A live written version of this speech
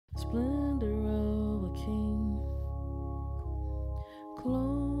splendor of a king,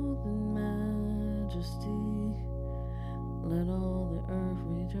 clothed in majesty, let all the earth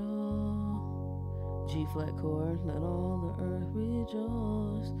rejoice. G flat chord, let all the earth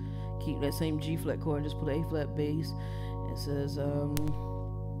rejoice. Keep that same G flat chord, just put A flat bass. It says,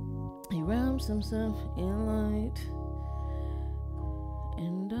 he wraps himself in light,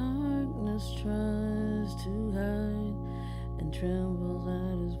 and darkness tries to hide, and trembles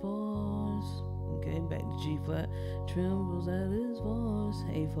at his voice. Okay, back to G flat, trembles at his voice.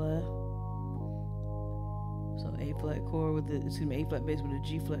 A flat. So A flat chord with the, A flat bass with a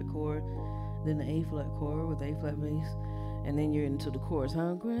G flat chord, then the A flat chord with A flat bass, and then you're into the chorus.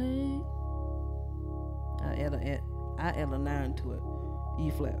 How great? I add a 9 to it. E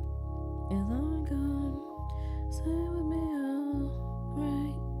flat. Is our God? Say with me how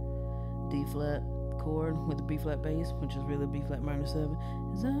great. D flat chord with the B flat bass, which is really B flat minor 7.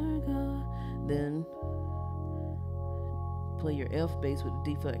 Is our God? Then play your F bass with the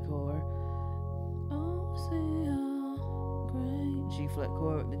D flat chord. Oh, say how great. G flat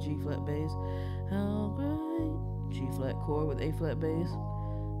chord with the G flat bass. How great. G flat chord with A flat bass.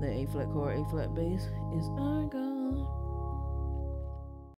 The A flat chord, A flat bass is our God.